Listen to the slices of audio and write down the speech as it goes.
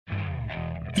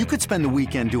You could spend the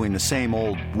weekend doing the same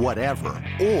old whatever,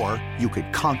 or you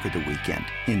could conquer the weekend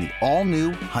in the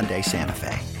all-new Hyundai Santa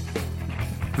Fe.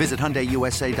 Visit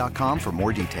HyundaiUSA.com for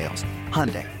more details.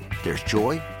 Hyundai, there's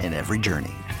joy in every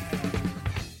journey.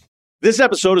 This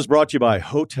episode is brought to you by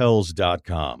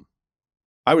Hotels.com.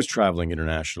 I was traveling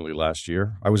internationally last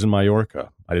year. I was in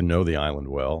Mallorca. I didn't know the island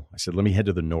well. I said, let me head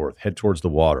to the north, head towards the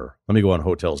water. Let me go on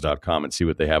Hotels.com and see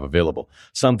what they have available.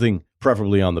 Something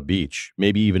preferably on the beach,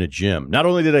 maybe even a gym. Not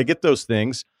only did I get those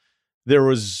things, there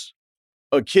was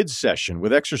a kids session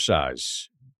with exercise,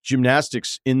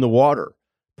 gymnastics in the water,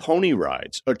 pony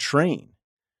rides, a train.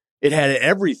 It had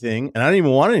everything, and I didn't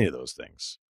even want any of those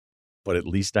things. But at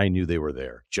least I knew they were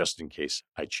there, just in case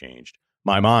I changed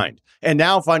my mind. And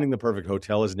now finding the perfect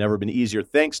hotel has never been easier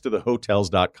thanks to the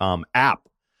Hotels.com app.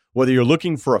 Whether you're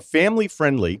looking for a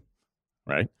family-friendly,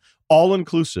 right,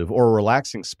 all-inclusive or a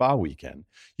relaxing spa weekend,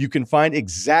 you can find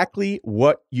exactly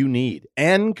what you need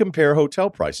and compare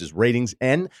hotel prices, ratings,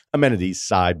 and amenities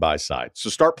side by side. So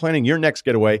start planning your next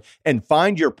getaway and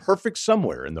find your perfect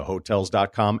somewhere in the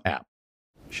Hotels.com app.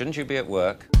 Shouldn't you be at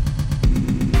work?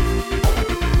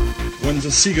 When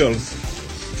the seagulls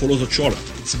follow the trawler,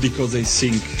 it's because they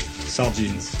think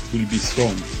sardines will be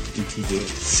thrown into the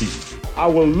sea. I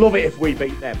will love it if we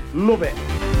beat them. Love it.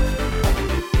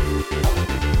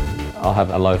 I'll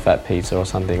have a low-fat pizza or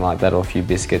something like that, or a few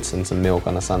biscuits and some milk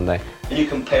on a Sunday. And you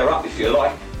can pair up if you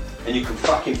like, and you can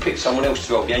fucking pick someone else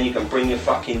to help you, and you can bring your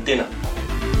fucking dinner.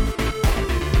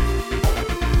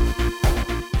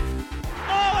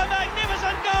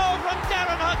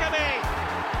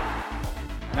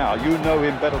 Now, you know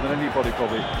him better than anybody,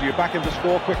 probably. Do you back him to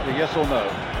score quickly, yes or no?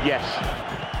 Yes.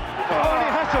 Oh, and he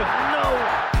hasn't!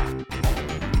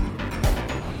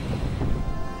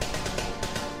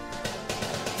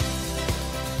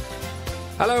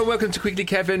 Hello and welcome to Quickly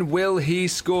Kevin. Will he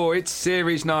score? It's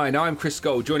Series 9. I'm Chris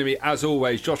Gold. Joining me, as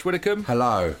always, Josh Widdicombe.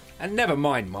 Hello. And never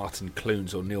mind Martin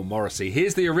Clunes or Neil Morrissey.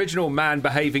 Here's the original man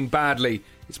behaving badly.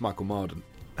 It's Michael Marden.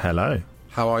 Hello.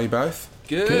 How are you both?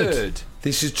 Good.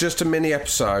 This is just a mini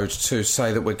episode to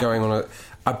say that we're going on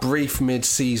a brief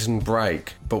mid-season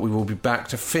break, but we will be back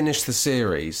to finish the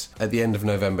series at the end of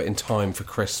November in time for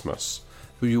Christmas.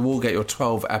 You will get your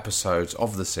 12 episodes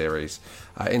of the series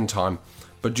in time,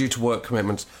 but due to work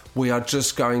commitments, we are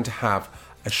just going to have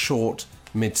a short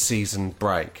mid-season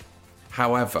break.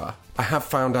 However, I have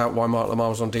found out why Mark Lamar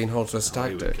was on Dean Holdsworth's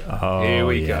Stag Do. Here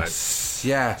we go.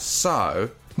 Yeah, so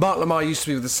Mark Lamar used to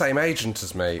be with the same agent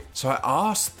as me, so I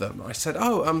asked them, I said,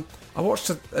 I watched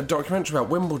a documentary about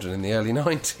Wimbledon in the early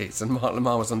 90s, and Mark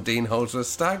Lamar was on Dean Holdsworth's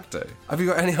Stag Do. Have you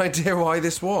got any idea why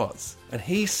this was? And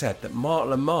he said that Mark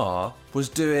Lamar was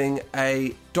doing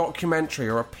a documentary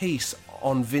or a piece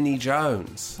on Vinnie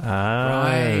Jones.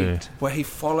 Right. Where he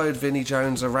followed Vinnie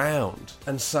Jones around.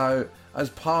 And so, as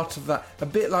part of that, a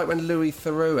bit like when Louis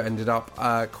Theroux ended up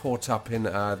caught up in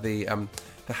the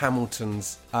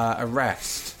Hamiltons'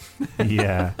 arrest.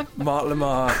 Yeah. Mark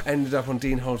Lamar ended up on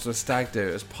Dean Holdsworth's Stag Do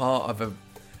as part of a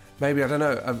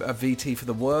VT for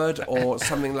the word or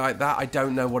something like that. I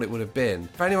don't know what it would have been.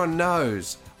 If anyone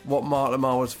knows what Mark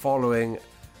Lamar was following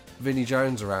Vinnie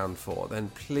Jones around for, then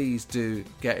please do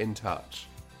get in touch.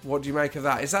 What do you make of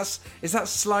that? Is that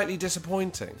slightly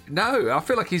disappointing? No, I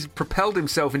feel like he's propelled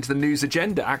himself into the news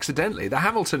agenda accidentally. The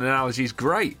Hamilton analogy is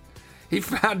great. He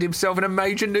found himself in a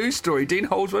major news story, Dean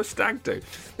Holdsworth's Stag Do.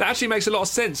 That actually makes a lot of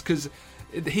sense because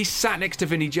he sat next to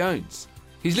Vinnie Jones.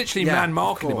 He's literally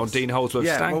man-marking him on Dean Holdsworth's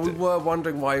Stag Do. Yeah, well, we were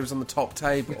wondering why he was on the top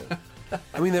table.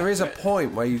 I mean, there is a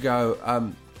point where you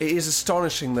go, it is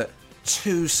astonishing that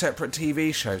 2 separate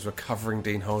TV shows were covering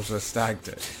Dean Holdsworth's Stag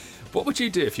Do. What would you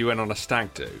do if you went on a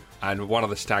stag do and one of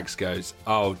the stags goes,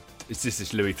 oh, it's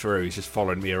this Louis Theroux, he's just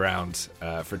following me around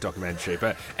for a documentary,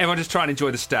 but everyone just try and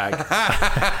enjoy the stag.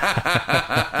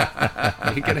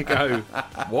 You're going to go,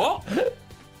 what?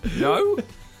 No?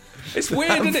 It's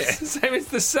weird, isn't it? It's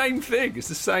the same thing. It's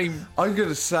the same. I'm going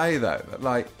to say, though, that,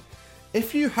 like,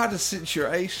 if you had a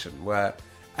situation where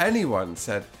anyone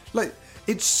said, like,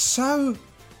 it's so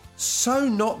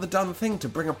not the done thing to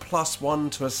bring a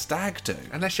 +1 to a stag do.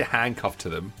 Unless you're handcuffed to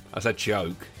them as a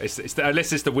joke. Unless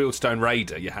it's the Wheelstone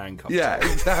Raider, you're handcuffed. Yeah,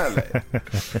 exactly.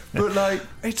 But, like,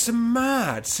 it's a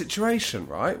mad situation,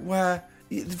 right? Where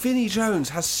Vinnie Jones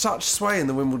has such sway in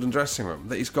the Wimbledon dressing room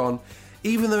that he's gone,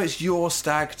 even though it's your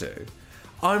stag do,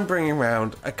 I'm bringing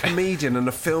round a comedian and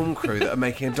a film crew that are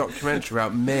making a documentary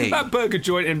about me. That burger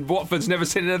joint in Watford's never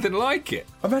seen anything like it.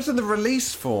 Imagine the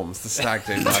release forms the stag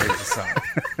do having to sign.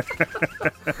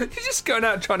 You're just going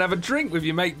out trying to have a drink with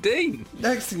your mate Dean.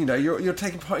 Next thing you know, you're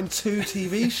taking part in 2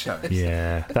 TV shows.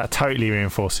 Yeah, that totally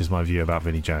reinforces my view about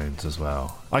Vinnie Jones as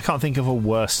well. I can't think of a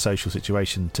worse social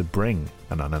situation to bring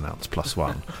an unannounced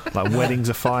 +1. Like, weddings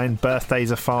are fine,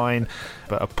 birthdays are fine,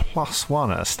 but a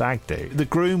 +1 at a stag do. The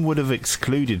groom would have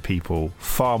excluded people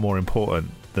far more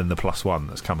important than the +1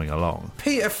 that's coming along.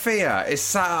 Peter Fia is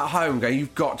sat at home going,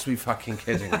 "You've got to be fucking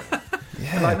kidding me."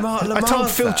 Yeah. Like Mark I told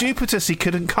Lamar's Phil there. Jupitus he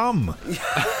couldn't come.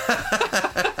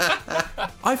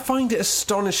 I find it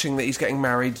astonishing that he's getting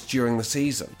married during the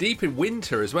season. Deep in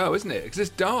winter as well, isn't it? Because it's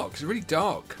dark. It's really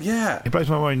dark. Yeah. It blows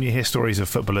my mind when you hear stories of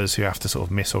footballers who have to sort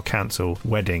of miss or cancel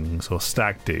weddings or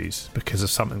stag do's because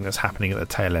of something that's happening at the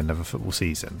tail end of a football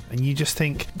season. And you just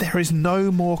think, there is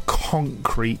no more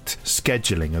concrete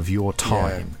scheduling of your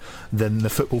time than the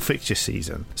football fixture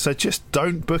season. So just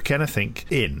don't book anything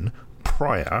in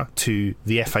prior to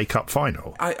the FA Cup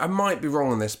final. I might be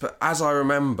wrong on this, but as I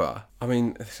remember, I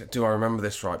mean, do I remember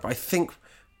this right? But I think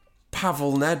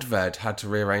Pavel Nedved had to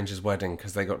rearrange his wedding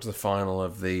because they got to the final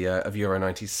of the of Euro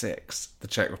 '96, the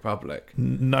Czech Republic.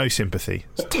 No sympathy.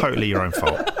 It's totally your own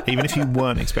fault. Even if you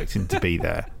weren't expecting to be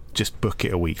there, just book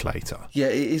it a week later. Yeah,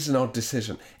 it is an odd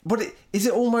decision. But is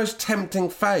it almost tempting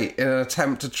fate in an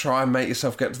attempt to try and make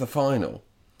yourself get to the final?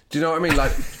 Do you know what I mean?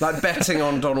 Like betting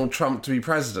on Donald Trump to be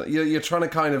president. You're trying to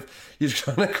kind of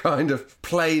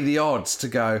play the odds to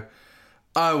go,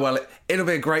 oh well, it'll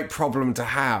be a great problem to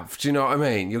have. Do you know what I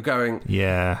mean? You're going,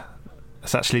 yeah.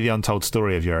 That's actually the untold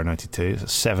story of Euro '92.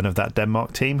 7 of that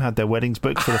Denmark team had their weddings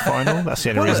booked for the final. That's the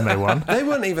only reason they won. They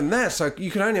weren't even there, so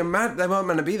you can only imagine they weren't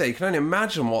meant to be there. You can only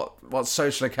imagine what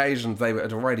social occasions they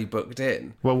had already booked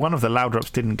in. Well, one of the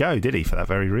Laudrups didn't go, did he? For that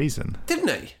very reason, didn't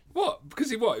he? What? Because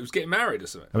he was getting married or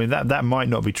something? I mean, that might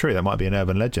not be true. That might be an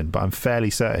urban legend, but I'm fairly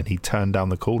certain he turned down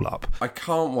the call-up. I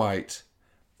can't wait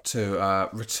to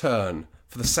return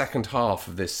for the second half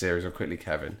of this series of Quickly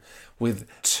Kevin with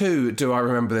 2, do I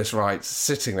remember this right,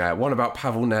 sitting there. One about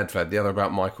Pavel Nedved, the other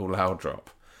about Michael Laudrup.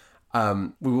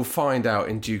 We will find out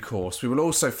in due course. We will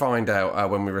also find out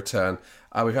when we return.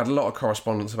 We've had a lot of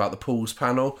correspondence about the Pools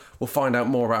panel. We'll find out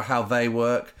more about how they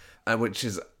work, which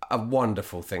is a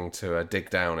wonderful thing to dig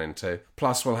down into.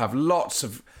 Plus, we'll have lots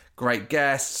of great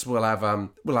guests. We'll have a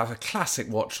classic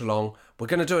watch along. We're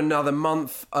going to do another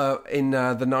month in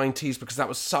the 90s because that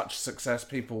was such a success.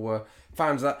 People were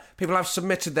fans of that. People have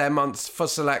submitted their months for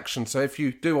selection. So if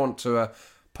you do want to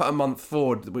put a month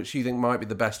forward which you think might be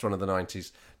the best one of the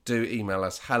 90s, do email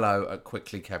us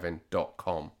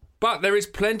hello@quicklykevin.com. But there is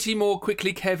plenty more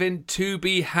Quickly Kevin to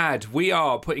be had. We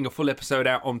are putting a full episode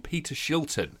out on Peter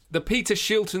Shilton. The Peter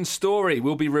Shilton story,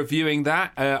 we'll be reviewing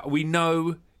that. We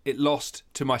know it lost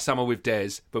to My Summer with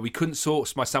Des, but we couldn't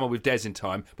source My Summer with Des in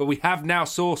time. But we have now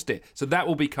sourced it. So that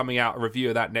will be coming out, a review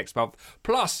of that next month.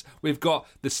 Plus, we've got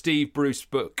the Steve Bruce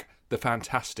book, The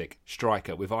Fantastic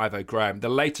Striker with Ivo Graham. The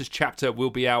latest chapter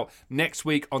will be out next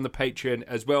week on the Patreon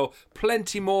as well.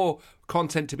 Plenty more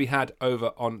content to be had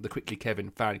over on the Quickly Kevin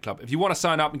fan club. If you want to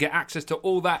sign up and get access to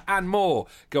all that and more,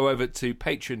 go over to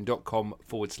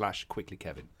patreon.com/Quickly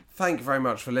Kevin. Thank you very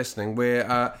much for listening.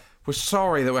 We're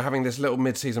sorry that we're having this little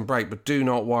mid-season break, but do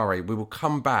not worry. We will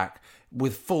come back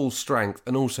with full strength,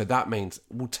 and also that means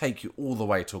we'll take you all the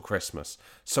way till Christmas.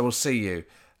 So we'll see you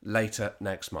later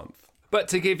next month. But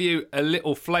to give you a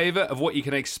little flavour of what you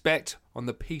can expect on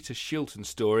the Peter Shilton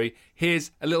story,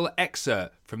 here's a little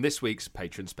excerpt from this week's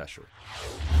Patreon special.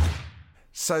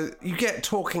 So you get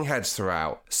talking heads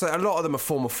throughout. So a lot of them are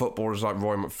former footballers like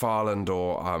Roy McFarland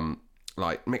or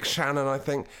like Mick Shannon, I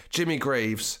think. Jimmy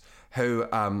Greaves, who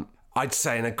I'd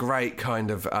say in a great kind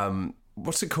of...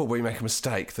 what's it called where you make a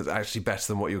mistake that's actually better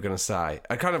than what you're going to say?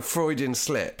 A kind of Freudian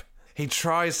slip. He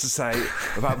tries to say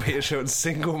about Peter Shilton's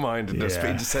single-mindedness, but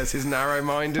he just says his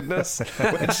narrow-mindedness,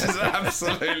 which is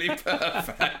absolutely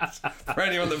perfect for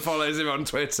anyone that follows him on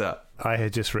Twitter. I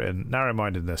had just written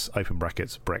narrow-mindedness, open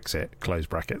brackets, Brexit, close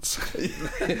brackets.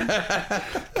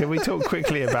 Can we talk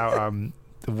quickly about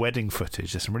the wedding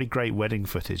footage? There's some really great wedding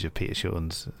footage of Peter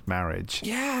Shilton's marriage.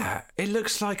 Yeah, it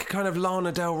looks like a kind of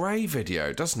Lana Del Rey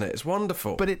video, doesn't it? It's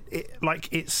wonderful. But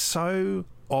it's so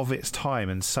of its time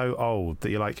and so old that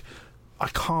you're like, I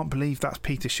can't believe that's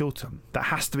Peter Shilton. That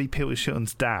has to be Peter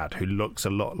Shilton's dad, who looks a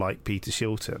lot like Peter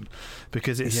Shilton,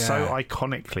 because it's so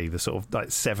iconically the sort of like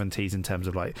 70s in terms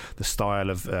of like the style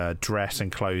of dress and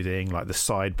clothing, like the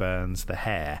sideburns, the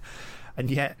hair. And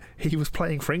yet he was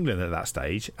playing for England at that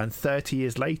stage, and 30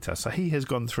 years later, so he has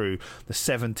gone through the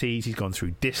 70s, he's gone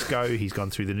through disco, he's gone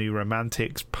through the New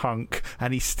Romantics, punk,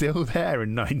 and he's still there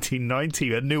in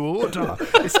 1990, A New Order.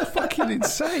 It's fucking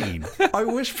insane. I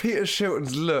wish Peter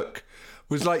Shilton's look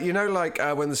was like, you know, like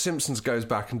when The Simpsons goes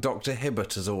back and Dr.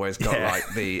 Hibbert has always got like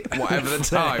the, whatever the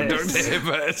time, Dr.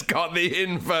 Hibbert has got the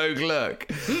in vogue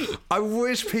look. I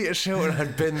wish Peter Shilton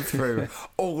had been through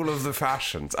all of the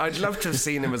fashions. I'd love to have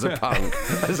seen him as a punk,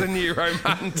 as a new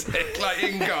romantic, like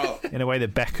Ingot. In a way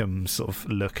that Beckham's sort of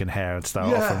look and hair and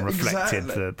stuff often reflected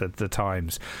the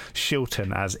times.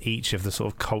 Shilton as each of the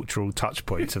sort of cultural touch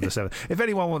points of the 70s. If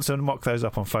anyone wants to mock those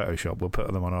up on Photoshop, we'll put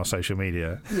them on our social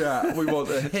media. Yeah, we want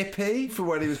a hippie for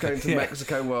when he was going to the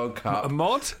Mexico World Cup. A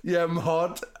mod? Yeah,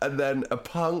 mod, and then a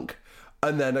punk,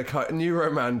 and then a new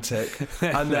romantic,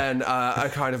 and then a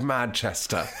kind of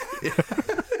Manchester.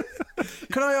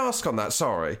 Can I ask on that,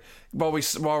 sorry, while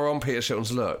we're on Peter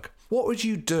Shilton's look, what would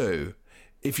you do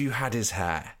if you had his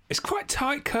hair? It's quite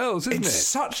tight curls, isn't it? It's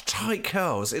such tight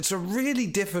curls. It's a really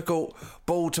difficult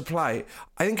ball to play.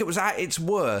 I think it was at its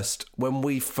worst when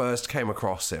we first came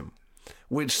across him,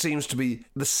 which seems to be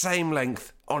the same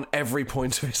length on every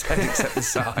point of his head except the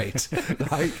side.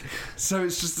 So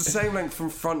it's just the same length from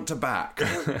front to back.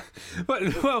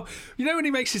 Well, you know when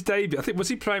he makes his debut, I think, was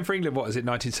he playing for England, what is it,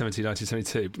 1970,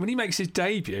 1972? When he makes his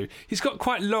debut, he's got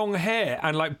quite long hair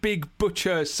and like big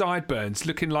butcher sideburns,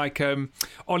 looking like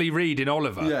Ollie Reed in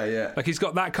Oliver. Yeah. Like he's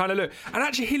got that kind of look. And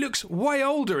actually he looks way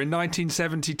older in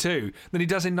 1972 than he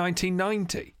does in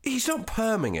 1990. He's not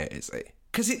perming it, is he?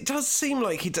 Because it does seem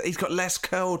like he's got less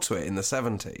curl to it in the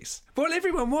 70s. Well,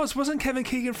 everyone wasn't Kevin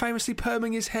Keegan famously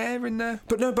perming his hair in there?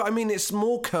 But I mean, it's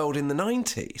more curled in the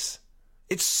 90s.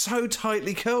 It's so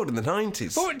tightly curled in the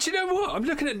 90s. Well, do you know what? I'm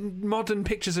looking at modern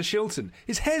pictures of Shilton.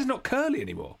 His hair's not curly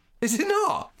anymore. Is it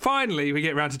not? Finally, we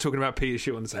get round to talking about Peter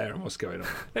Shilton's hair and what's going on.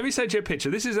 Let me send you a picture.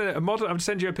 This is a modern... I'm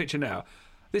sending you a picture now.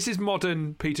 This is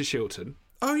modern Peter Shilton.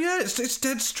 Oh, yeah, it's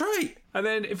dead straight. And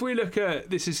then if we look at...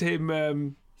 This is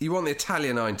him... You want the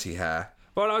Italian 90 hair?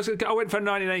 Well, I went for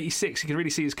 1986. You can really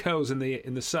see his curls in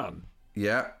the sun.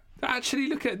 Yeah. Actually,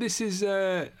 look at this is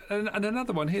and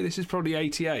another one here. This is probably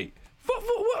 88.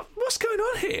 What's going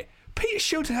on here? Peter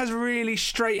Shilton has really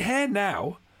straight hair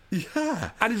now. Yeah.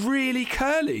 And really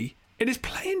curly in his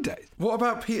playing days. What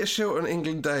about Peter Shilton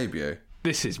England debut?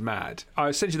 This is mad.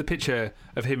 I'll send you the picture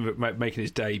of him making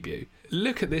his debut.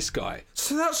 Look at this guy.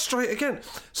 So that's straight again.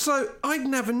 So I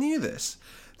never knew this.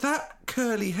 That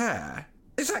curly hair,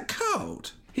 is that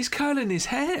curled? He's curling his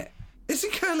hair. Is he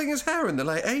curling his hair in the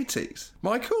late 80s?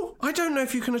 Michael, I don't know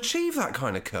if you can achieve that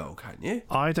kind of curl, can you?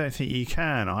 I don't think you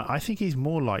can. I think he's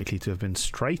more likely to have been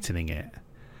straightening it.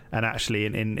 And actually,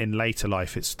 in later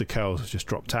life, it's the curls have just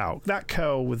dropped out. That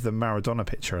curl with the Maradona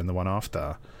picture and the one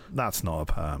after, that's not a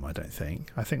perm, I don't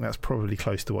think. I think that's probably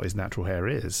close to what his natural hair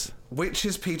is. Which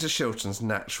is Peter Shilton's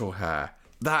natural hair?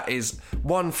 That is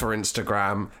one for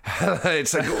Instagram.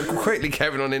 It's quickly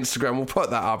Kevin on Instagram. We'll put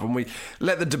that up and we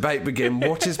let the debate begin.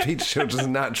 What is Peter Shilton's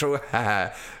natural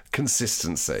hair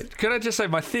consistency? Can I just say,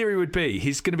 my theory would be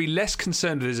he's going to be less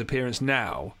concerned with his appearance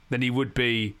now than he would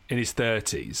be in his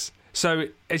 30s. So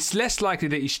it's less likely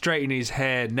that he's straightening his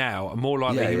hair now and more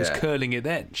likely he was curling it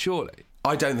then, surely.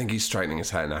 I don't think he's straightening his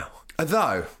hair now.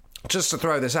 Although, just to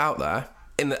throw this out there,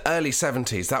 in the early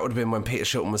 70s, that would have been when Peter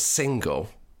Shilton was single,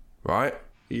 right?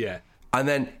 Yeah. And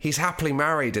then he's happily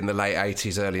married in the late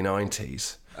 80s, early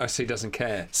 90s. Oh, so he doesn't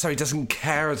care. So he doesn't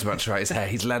care as much about his hair.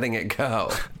 He's letting it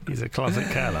curl. He's a closet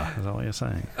curler, is that what you're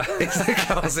saying? He's a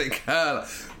closet curler.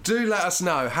 Do let us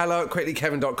know.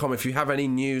 hello@quicklykevin.com if you have any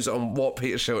news on what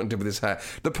Peter Shilton did with his hair.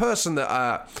 The person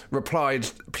that replied,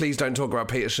 please don't talk about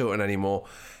Peter Shilton anymore.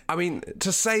 I mean,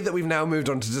 to say that we've now moved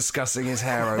on to discussing his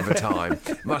hair over time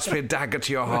must be a dagger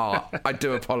to your heart. I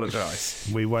do apologise.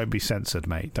 We won't be censored,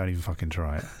 mate. Don't even fucking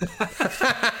try it.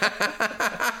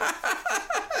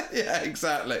 Yeah,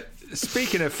 exactly.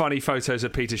 Speaking of funny photos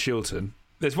of Peter Shilton,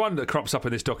 there's one that crops up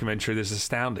in this documentary that's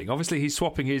astounding. Obviously, he's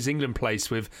swapping his England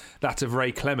place with that of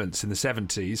Ray Clemence in the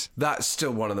 70s. That's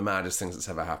still one of the maddest things that's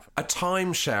ever happened. A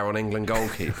timeshare on England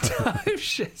goalkeeper.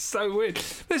 Timeshare, so weird.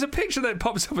 There's a picture that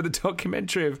pops up in the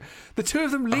documentary of the two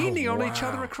of them leaning on each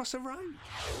other across a road.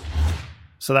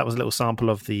 So that was a little sample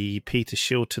of the Peter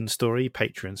Shilton story,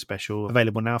 Patreon special,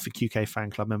 available now for QK Fan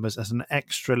Club members. As an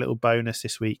extra little bonus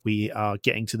this week, we are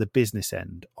getting to the business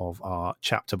end of our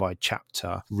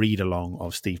chapter-by-chapter read-along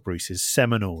of Steve Bruce's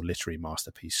seminal literary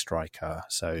masterpiece, Striker.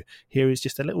 So here is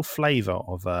just a little flavour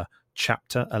of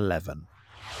Chapter 11.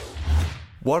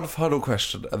 One final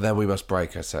question, and then we must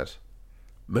break, I said.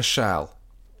 Michelle.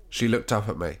 She looked up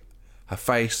at me. Her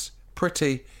face,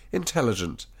 pretty,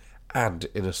 intelligent, and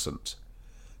innocent.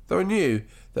 Though I knew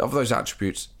that of those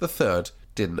attributes, the third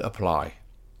didn't apply.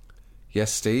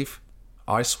 Yes, Steve,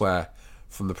 I swear,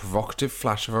 from the provocative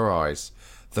flash of her eyes,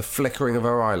 the flickering of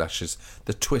her eyelashes,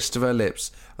 the twist of her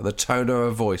lips, and the tone of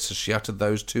her voice as she uttered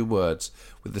those two words,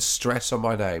 with the stress on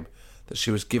my name, that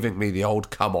she was giving me the old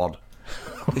come on.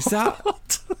 Is that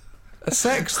a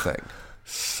sex thing?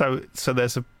 So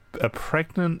there's a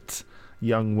pregnant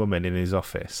young woman in his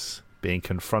office being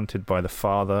confronted by the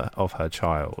father of her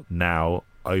child, now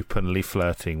openly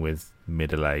flirting with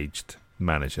middle-aged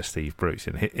manager Steve Bruce.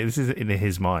 This is in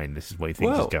his mind. This is what he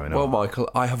thinks is going on. Well, Michael,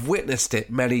 I have witnessed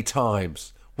it many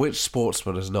times. Which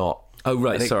sportsman has not? Oh,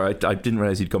 right. Sorry, I didn't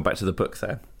realise you'd gone back to the book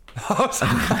there.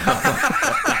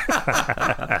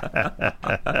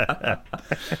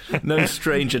 No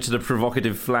stranger to the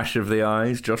provocative flash of the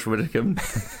eyes, Josh Widdicombe.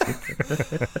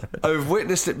 I've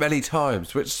witnessed it many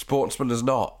times. Which sportsman has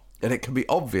not? And it can be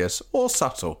obvious or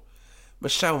subtle.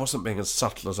 Michelle wasn't being as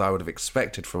subtle as I would have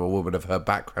expected from a woman of her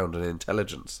background and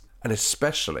intelligence, and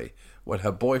especially when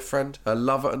her boyfriend, her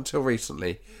lover until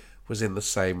recently, was in the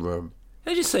same room.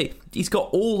 Can I just say, he's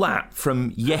got all that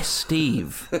from Yes,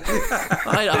 Steve.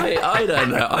 I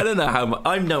don't know. I don't know how much.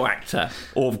 I'm no actor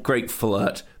or great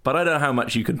flirt, but I don't know how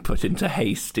much you can put into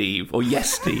Hey, Steve or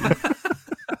Yes, Steve.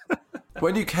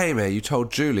 When you came here, you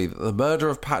told Julie that the murder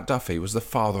of Pat Duffy was the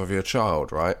father of your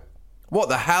child, right? What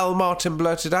the hell, Martin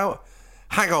blurted out.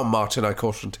 Hang on, Martin, I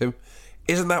cautioned him.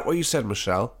 Isn't that what you said,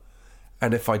 Michelle?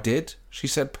 And if I did, she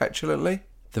said petulantly.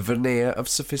 The veneer of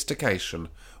sophistication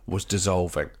was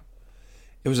dissolving.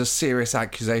 It was a serious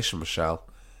accusation, Michelle,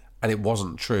 and it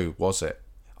wasn't true, was it?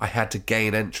 I had to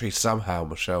gain entry somehow,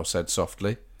 Michelle said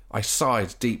softly. I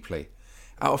sighed deeply,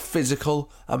 out of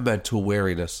physical and mental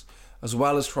weariness, as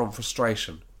well as from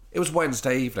frustration. It was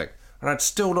Wednesday evening, and I'd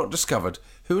still not discovered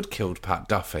who had killed Pat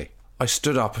Duffy. I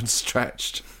stood up and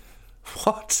stretched.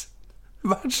 What?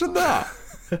 Imagine that.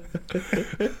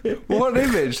 What an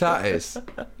image that is.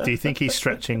 Do you think he's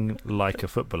stretching like a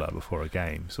footballer before a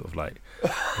game, sort of like,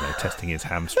 testing his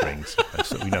hamstrings,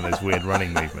 those weird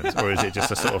running movements, or is it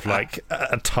just a sort of like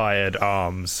a tired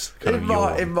arms kind of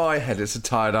yawn? In my head, it's a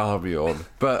tired arm yawn,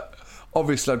 but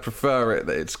obviously I'd prefer it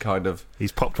that it's kind of...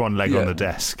 He's popped one leg on the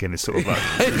desk and is sort of like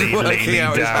leaning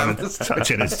down,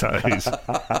 touching his toes.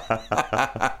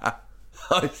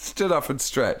 I stood up and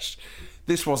stretched.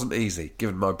 This wasn't easy,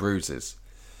 given my bruises.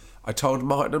 I told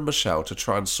Martin and Michelle to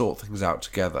try and sort things out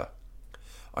together.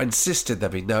 I insisted there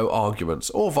be no arguments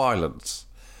or violence.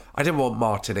 I didn't want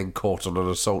Martin in court on an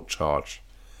assault charge.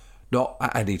 Not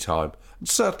at any time, and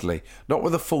certainly not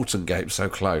with the Fulton Gate so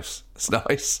close. It's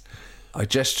nice. I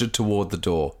gestured toward the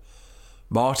door.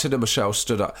 Martin and Michelle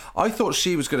stood up. I thought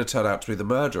she was going to turn out to be the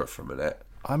murderer for a minute.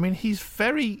 I mean, he's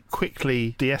very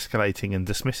quickly de-escalating and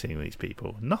dismissing these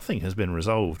people. Nothing has been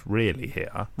resolved, really,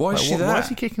 here. Why is she there? Why is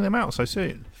he kicking them out so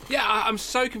soon? Yeah, I'm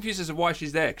so confused as to why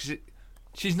she's there, because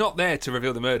she's not there to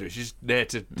reveal the murder. She's there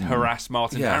to harass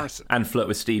Martin Harrison. And flirt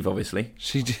with Steve, obviously.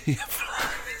 She did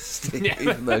flirt with Steve,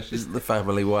 even though she's in the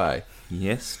family way.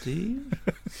 Yes, Steve?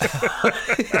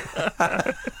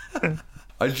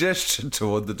 I gestured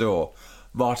toward the door.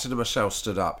 Martin and Michelle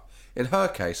stood up. In her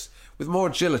case, with more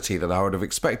agility than I would have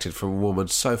expected from a woman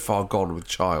so far gone with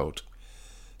child.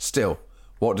 Still,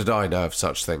 what did I know of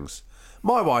such things?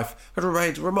 My wife had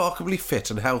remained remarkably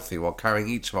fit and healthy while carrying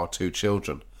each of our 2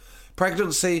 children.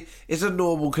 Pregnancy is a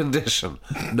normal condition,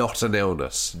 not an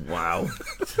illness. Wow.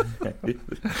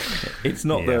 It's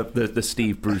not the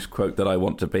Steve Bruce quote that I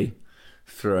want to be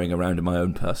throwing around in my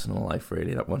own personal life,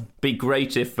 really, that one. Be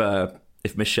great if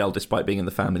Michelle, despite being in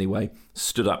the family way,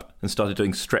 stood up and started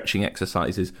doing stretching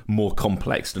exercises more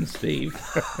complex than Steve.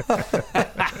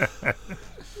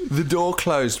 The door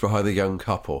closed behind the young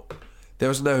couple. There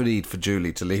was no need for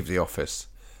Julie to leave the office.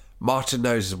 Martin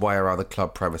knows his way around the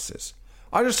club premises.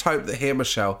 I just hoped that he and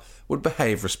Michelle would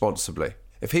behave responsibly.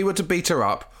 If he were to beat her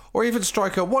up, or even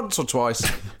strike her once or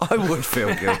twice, I would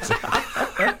feel guilty.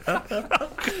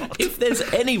 If there's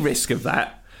any risk of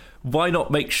that, why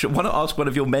not ask one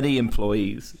of your many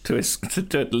employees to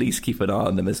at least keep an eye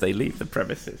on them as they leave the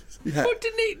premises? Yeah. Well,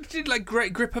 didn't he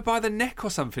grip her by the neck or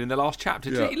something in the last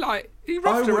chapter? Did he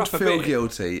roughed her up a bit? I would feel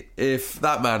guilty if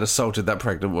that man assaulted that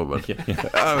pregnant woman.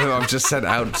 I've just sent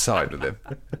outside with him.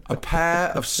 A pair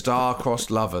of star-crossed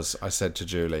lovers, I said to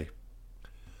Julie.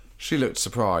 She looked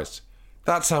surprised.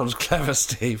 That sounds clever,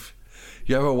 Steve.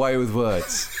 You have a way with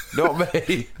words. Not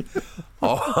me.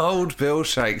 Old Bill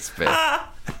Shakespeare.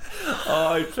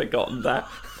 Oh, I'd forgotten that.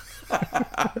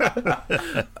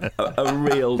 a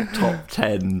real top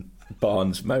 10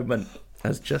 Barnes moment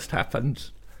has just happened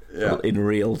in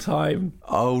real time.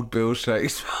 Old Bill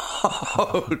Shakespeare.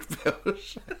 Old Bill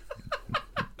Shakespeare.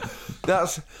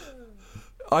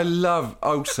 I love,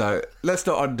 also, let's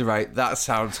not underrate, that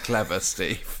sounds clever,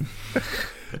 Steve.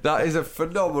 That is a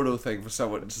phenomenal thing for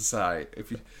someone to say.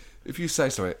 If you say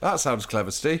something, that sounds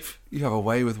clever, Steve, you have a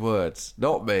way with words.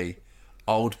 Not me,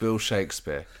 old Bill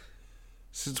Shakespeare.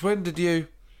 Since when did you...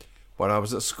 When I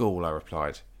was at school, I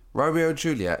replied. Romeo and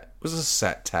Juliet was a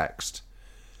set text.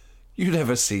 You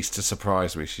never cease to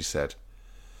surprise me, she said.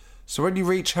 So when you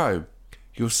reach home,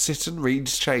 you'll sit and read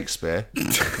Shakespeare.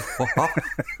 What?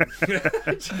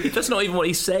 That's not even what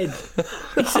he said.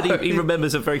 He said he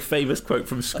remembers a very famous quote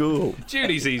from school.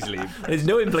 Julie's easily... There's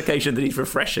no implication that he's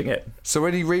refreshing it. So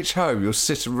when you reach home, you'll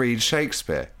sit and read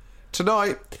Shakespeare.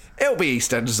 Tonight, it'll be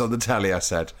EastEnders on the telly, I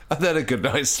said, and then a good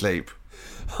night's sleep.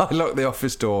 I locked the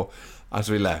office door as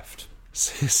we left.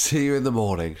 See you in the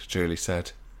morning, Julie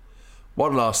said.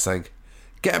 One last thing.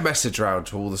 Get a message round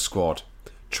to all the squad.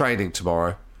 Training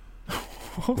tomorrow.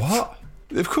 What?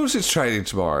 Of course it's training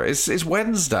tomorrow. It's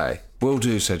Wednesday. Will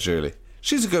do, said Julie.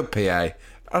 She's a good PA,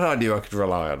 and I knew I could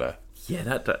rely on her. Yeah,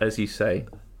 that, as you say,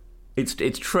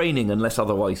 it's training unless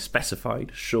otherwise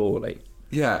specified, surely.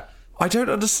 Yeah. I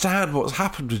don't understand what's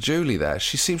happened with Julie there.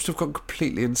 She seems to have gone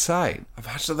completely insane.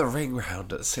 Imagine the ring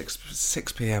round at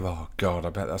 6 p.m. Oh, God, I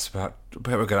bet we're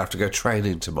going to have to go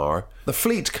training tomorrow. The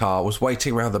fleet car was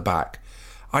waiting round the back.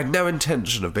 I had no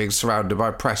intention of being surrounded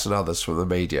by press and others from the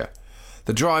media.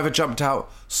 The driver jumped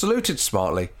out, saluted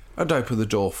smartly, and opened the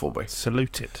door for me.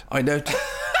 Saluted? I noticed...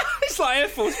 It's like Air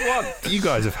Force One. You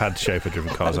guys have had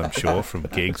chauffeur-driven cars, I'm sure, from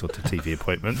gigs or to TV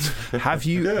appointments. Have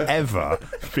you ever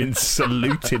been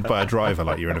saluted by a driver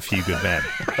like you're in A Few Good Men?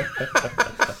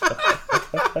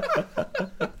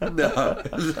 No.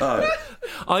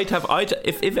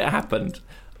 If it happened,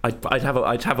 I'd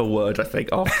have a word, I think,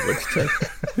 afterwards to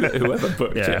whoever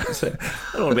booked it. So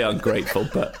I don't want to be ungrateful,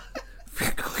 but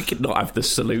we could not have the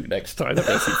salute next time. That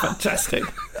would be fantastic.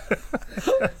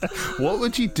 What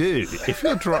would you do if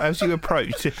as you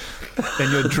approached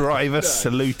and your driver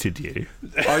saluted you?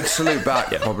 I'd salute back,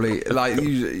 probably. Like,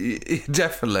 you,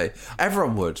 definitely.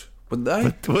 Everyone would, wouldn't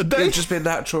they? Would they? It'd just be a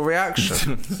natural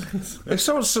reaction. If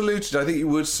someone saluted, I think you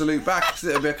would salute back, because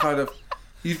it'd be a kind of...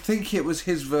 You'd think it was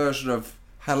his version of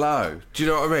hello. Do you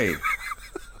know what I mean?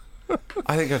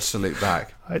 I think I'd salute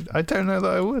back. I don't know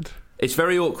that I would. It's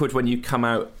very awkward when you come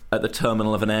out at the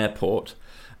terminal of an airport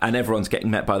and everyone's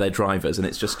getting met by their drivers, and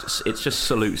it's just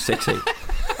Salute City. You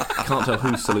can't tell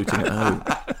who's saluting at who.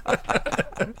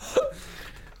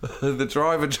 The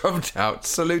driver jumped out,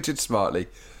 saluted smartly,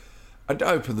 and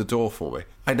opened the door for me.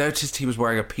 I noticed he was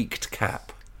wearing a peaked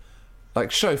cap, like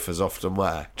chauffeurs often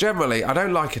wear. Generally, I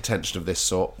don't like attention of this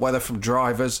sort, whether from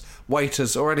drivers,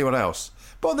 waiters, or anyone else.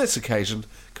 But on this occasion,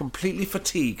 completely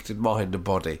fatigued in mind and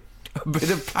body. A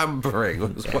bit of pampering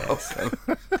was welcome.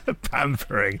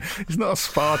 Pampering? It's not a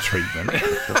spa treatment.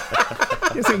 I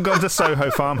think I've gone to Soho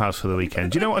Farmhouse for the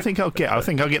weekend. Do you know what I think I'll get? I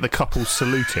think I'll get the couple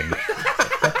saluting.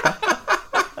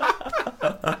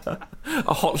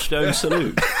 A hot stone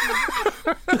salute.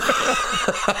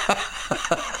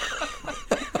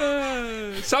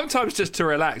 Sometimes just to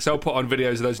relax, I'll put on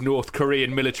videos of those North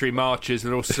Korean military marches and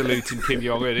they're all saluting Kim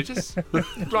Jong-un. It just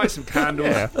light some candles.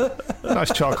 Yeah.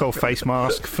 Nice charcoal face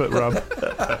mask, foot rub.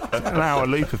 An hour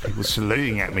loop of people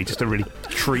saluting at me just to really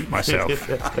treat myself.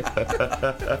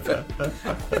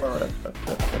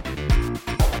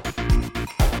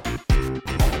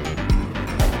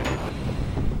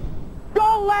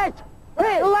 Go, lads!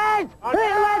 Hit lads! Hit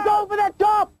lads over the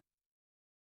top!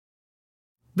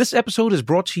 This episode is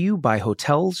brought to you by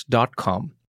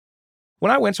Hotels.com.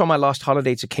 When I went on my last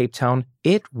holiday to Cape Town,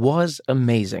 it was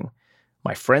amazing.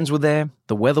 My friends were there,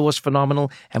 the weather was phenomenal,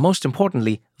 and most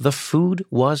importantly, the food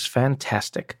was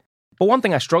fantastic. But one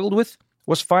thing I struggled with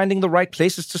was finding the right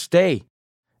places to stay.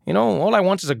 You know, all I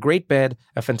want is a great bed,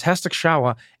 a fantastic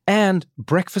shower, and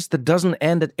breakfast that doesn't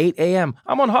end at 8 a.m.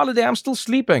 I'm on holiday, I'm still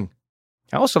sleeping.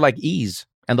 I also like ease,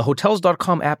 and the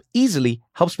Hotels.com app easily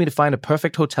helps me to find a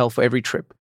perfect hotel for every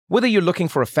trip. Whether you're looking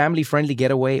for a family-friendly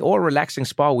getaway or a relaxing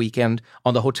spa weekend,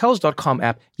 on the Hotels.com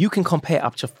app, you can compare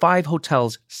up to 5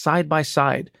 hotels side by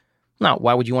side. Now,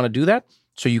 why would you want to do that?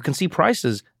 So you can see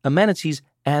prices, amenities,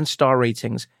 and star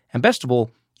ratings. And best of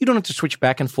all, you don't have to switch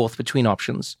back and forth between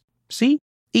options. See?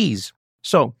 Ease.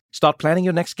 So, start planning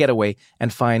your next getaway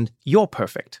and find your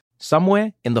perfect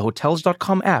somewhere in the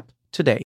Hotels.com app today.